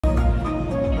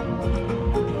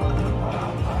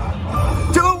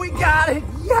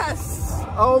Yes!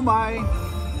 Oh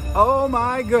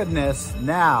my goodness.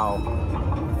 Now,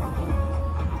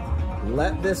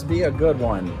 let this be a good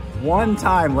one. One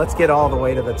time, let's get all the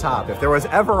way to the top. If there was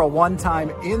ever a one time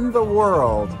in the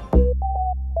world.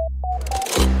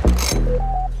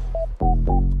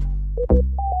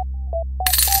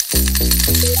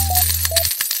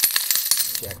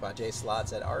 Jackpot J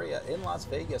slots at Aria in Las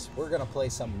Vegas. We're gonna play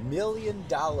some $1 Million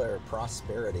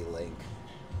Prosperity Link.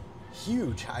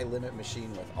 Huge high limit machine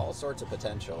with all sorts of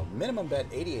potential. Minimum bet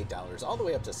 $88, all the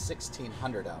way up to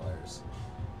 $1,600.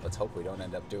 Let's hope we don't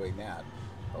end up doing that.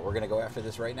 But we're gonna go after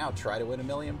this right now, try to win $1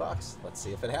 million bucks. Let's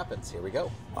see if it happens. Here we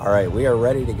go. All right, we are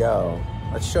ready to go.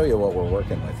 Let's show you what we're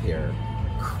working with here.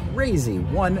 Crazy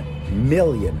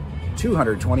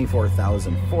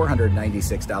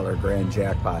 $1,224,496 grand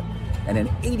jackpot and an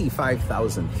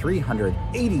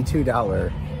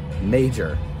 $85,382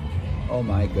 major. Oh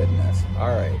my goodness.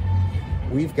 All right.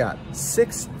 We've got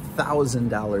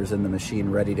 $6,000 in the machine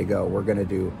ready to go. We're gonna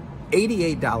do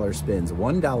 $88 spins,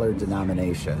 $1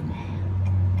 denomination.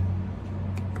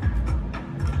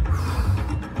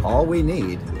 All we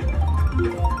need,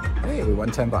 hey, we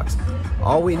won 10 bucks.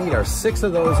 All we need are 6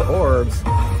 of those orbs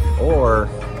or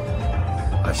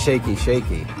a shaky.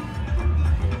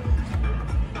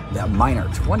 That minor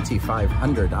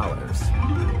 $2,500.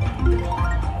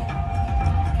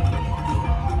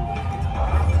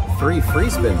 3 free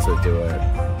spins would do it.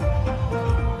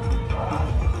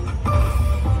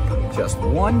 Just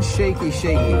one shaky.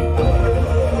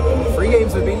 Free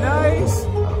games would be nice.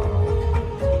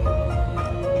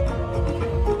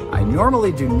 I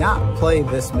normally do not play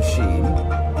this machine,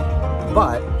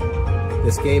 but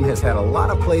this game has had a lot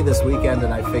of play this weekend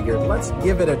and I figured let's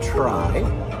give it a try.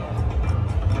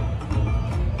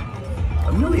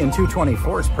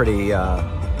 $1,224,000 is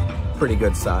pretty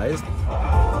good size.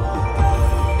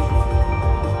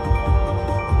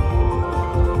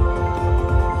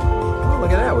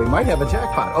 Look at that, we might have a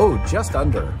jackpot. Oh, just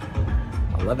under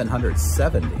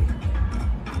 1,170.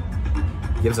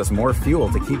 Gives us more fuel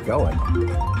to keep going.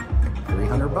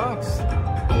 300 bucks.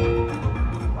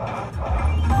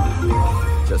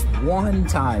 Just one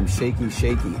time shaky.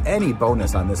 Any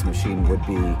bonus on this machine would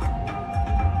be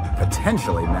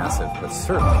potentially massive, but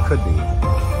certainly could be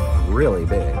really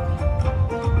big.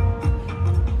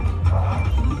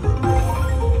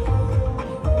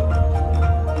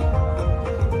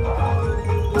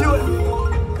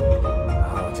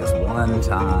 One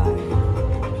time.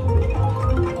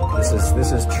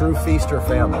 This is true feast or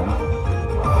famine.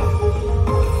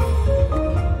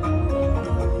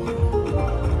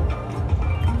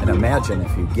 And imagine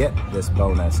if you get this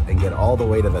bonus and get all the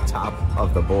way to the top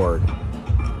of the board,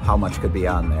 how much could be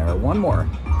on there? One more.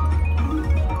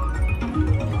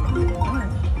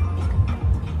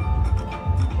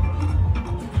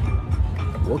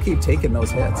 We'll keep taking those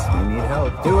hits. We need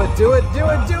help. Do it.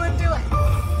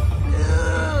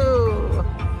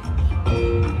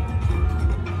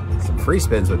 Free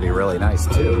spins would be really nice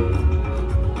too.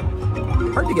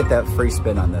 Hard to get that free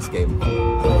spin on this game.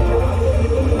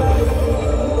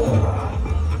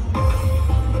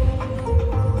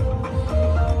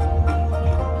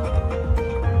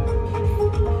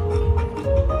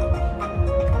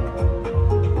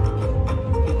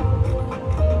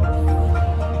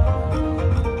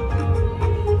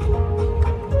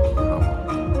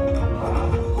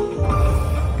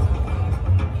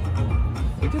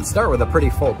 Start with a pretty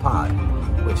full pot,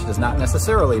 which does not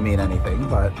necessarily mean anything,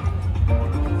 but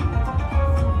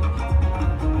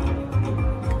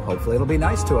hopefully it'll be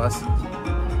nice to us.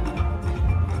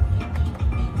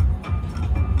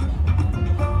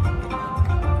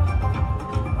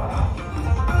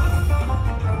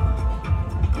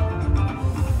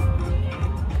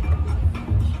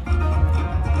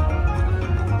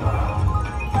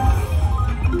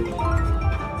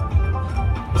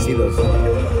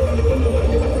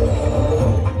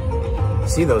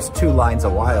 See those 2 lines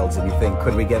of wilds and you think,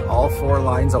 could we get all 4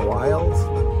 lines of wilds?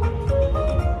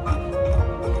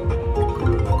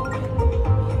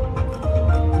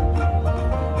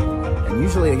 And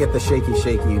usually to get the shaky,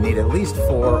 you need at least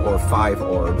 4 or 5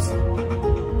 orbs.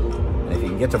 And if you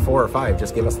can get to 4 or 5,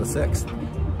 just give us the 6th.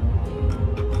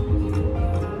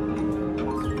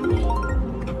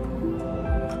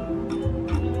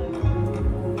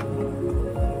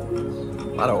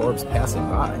 A lot of orbs passing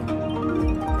by.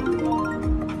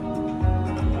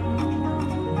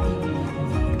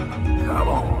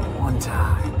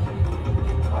 Time.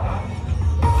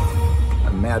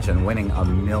 Imagine winning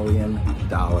 $1 million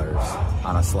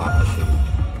on a slot machine.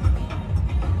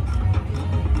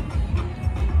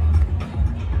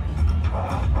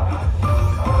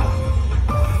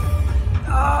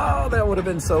 Oh, that would have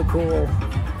been so cool.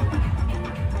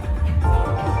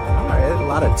 All right, a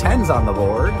lot of 10s on the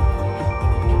board.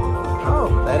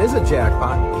 Oh, that is a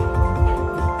jackpot.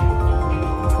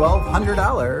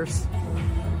 $1,200.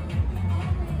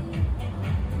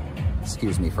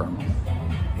 Excuse me for a moment.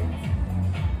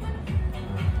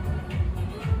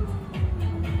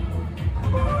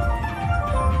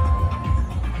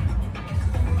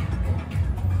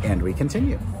 And we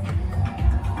continue.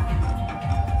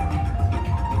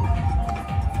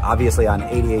 Obviously on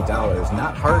 $88,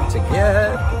 not hard to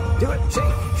get. Do it,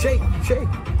 shake, shake, shake.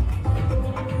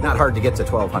 Not hard to get to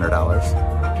 $1,200.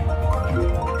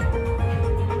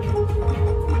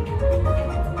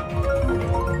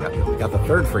 Got the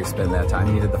third free spin that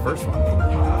time, needed the first one.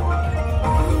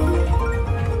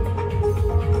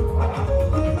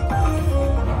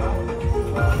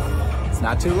 It's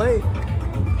not too late.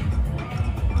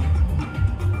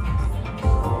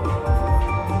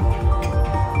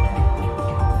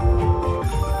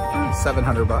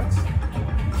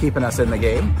 $700, keeping us in the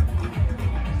game.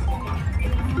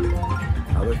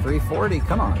 Another 340,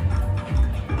 come on.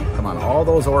 Come on, all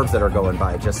those orbs that are going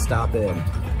by, just stop in.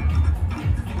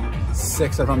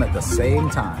 6 of them at the same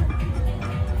time.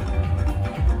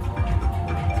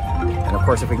 And of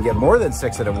course, if we can get more than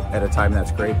 6 at a time,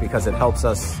 that's great because it helps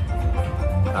us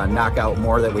knock out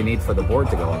more that we need for the board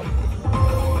to go up.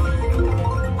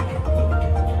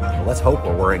 Well, let's hope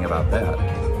we're worrying about that.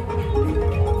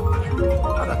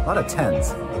 A lot of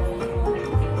 10s.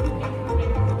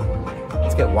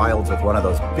 Let's get wilds with one of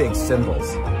those big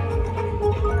symbols.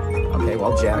 Okay,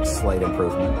 well, Jack's slight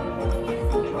improvement.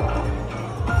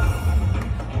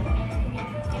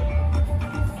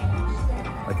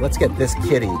 Like, let's get this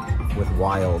kitty with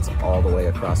wilds all the way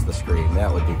across the screen.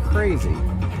 That would be crazy.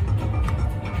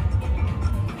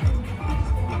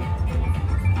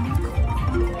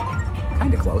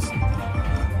 Kind of close.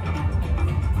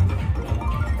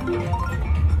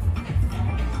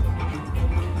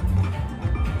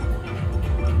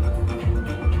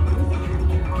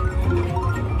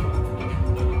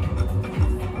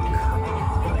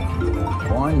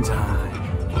 One time.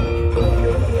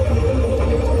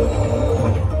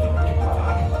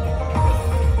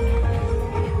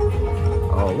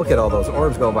 Oh, look at all those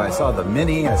orbs go by. I saw the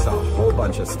mini. I saw a whole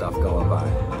bunch of stuff going by.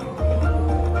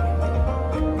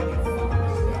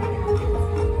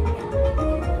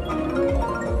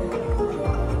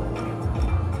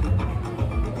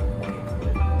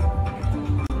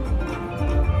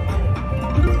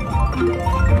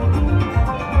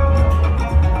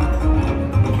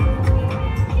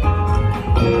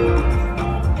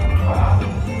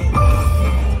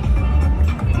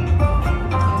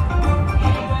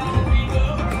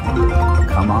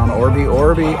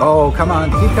 Orby, oh, come on,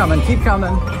 keep coming, keep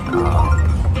coming. Oh,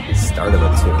 start of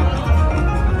it too.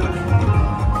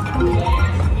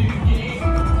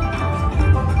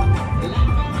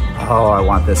 Oh, I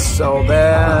want this so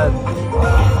bad.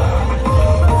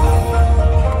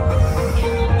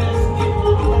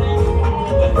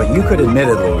 But you could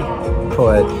admittedly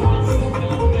put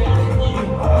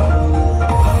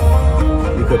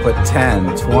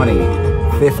 10, 20,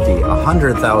 50,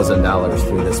 $100,000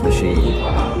 through this machine.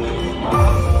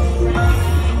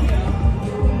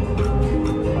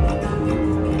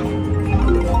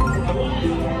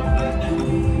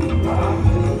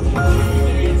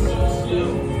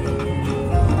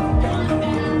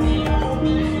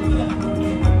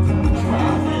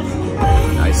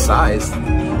 Nice size.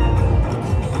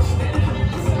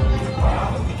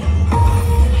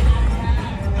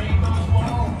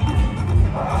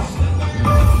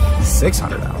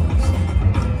 $600.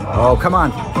 Oh, come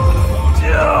on.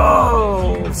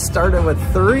 Oh, started with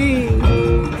 3.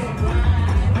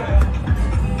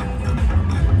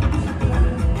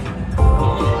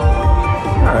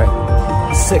 All right,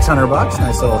 $600.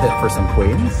 Nice little hit for some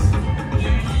queens.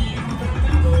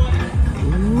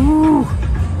 Ooh.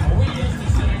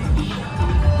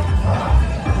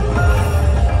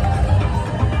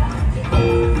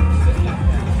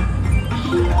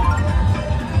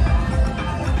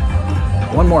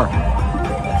 One more.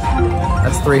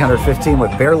 That's 315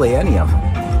 with barely any of them.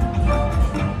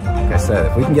 Like I said,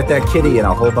 if we can get that kitty and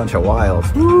a whole bunch of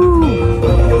wilds. Woo.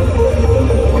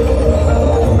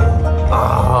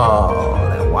 Oh,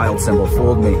 that wild symbol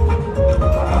fooled me.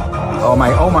 Oh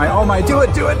my, oh my, oh my. Do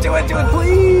it, do it, do it, do it,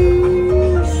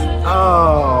 please.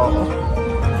 Oh.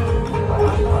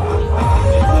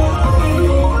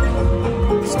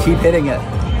 Just keep hitting it.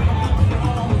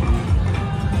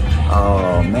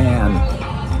 Oh, man.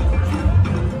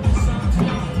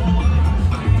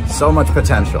 So much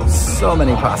potential, so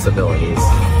many possibilities.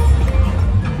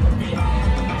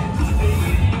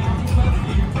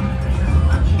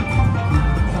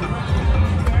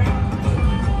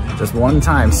 Just one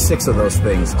time, 6 of those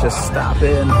things. Just stop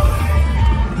in.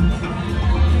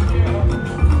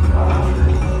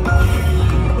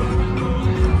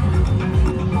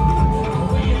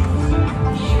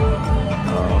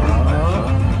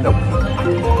 Nope.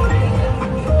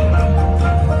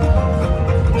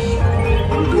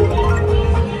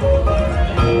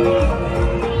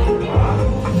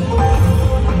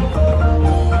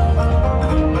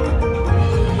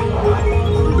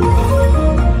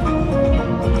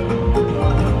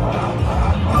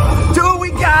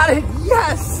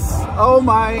 Yes! Oh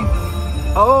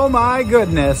my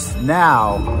goodness.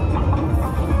 Now,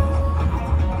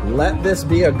 let this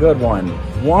be a good one.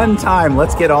 One time,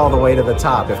 let's get all the way to the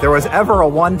top. If there was ever a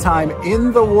one time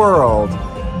in the world.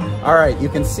 All right, you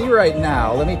can see right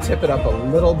now, let me tip it up a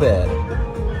little bit.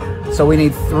 So we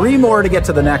need 3 more to get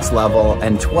to the next level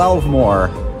and 12 more.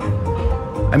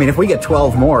 I mean, if we get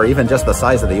 12 more, even just the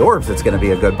size of the orbs, it's gonna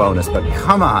be a good bonus, but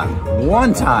come on,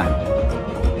 one time.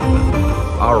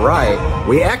 All right,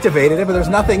 we activated it, but there's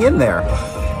nothing in there.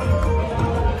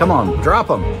 Come on, drop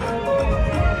them.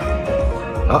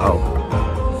 Uh-oh.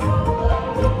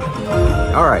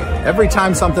 All right, every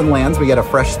time something lands, we get a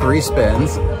fresh 3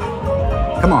 spins.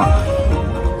 Come on.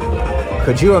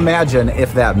 Could you imagine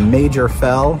if that major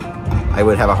fell? I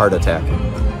would have a heart attack.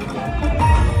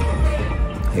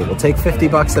 Hey, we'll take 50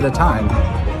 bucks at a time.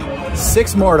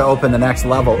 6 more to open the next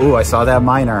level. Ooh, I saw that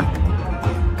miner.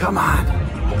 Come on.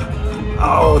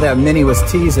 Oh, that mini was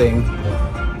teasing.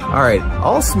 All right,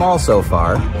 all small so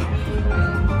far.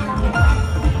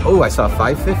 Oh, I saw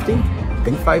 550. I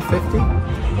think 550.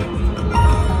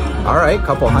 All right,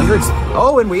 couple hundreds.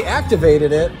 Oh, and we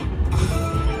activated it.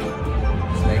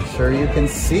 Let's make sure you can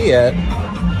see it.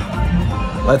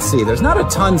 Let's see, there's not a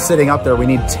ton sitting up there. We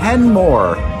need 10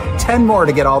 more. 10 more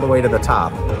to get all the way to the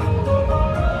top.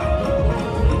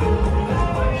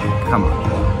 Come on.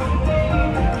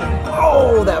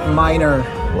 Oh, that miner.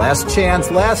 Last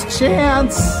chance, last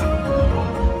chance.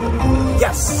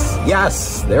 Yes,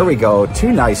 yes. There we go.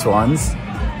 2 nice ones.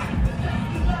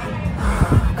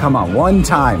 Come on, one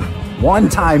time. One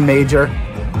time, Major.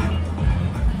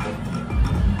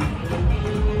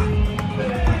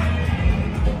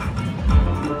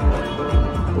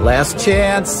 Last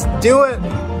chance. Do it.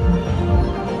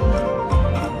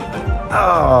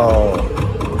 Oh.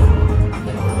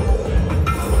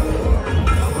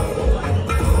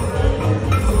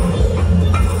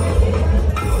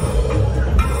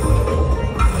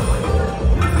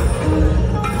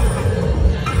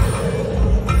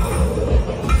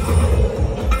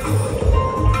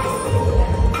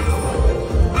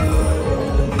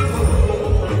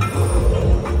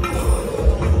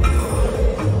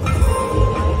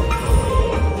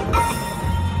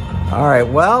 All right,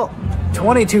 well,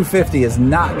 2250 is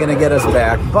not going to get us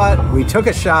back, but we took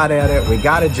a shot at it. We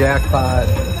got a jackpot.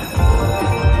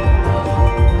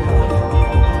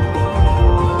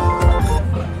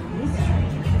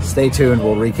 Stay tuned.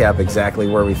 We'll recap exactly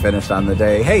where we finished on the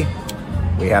day. Hey,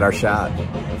 we had our shot.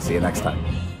 See you next time.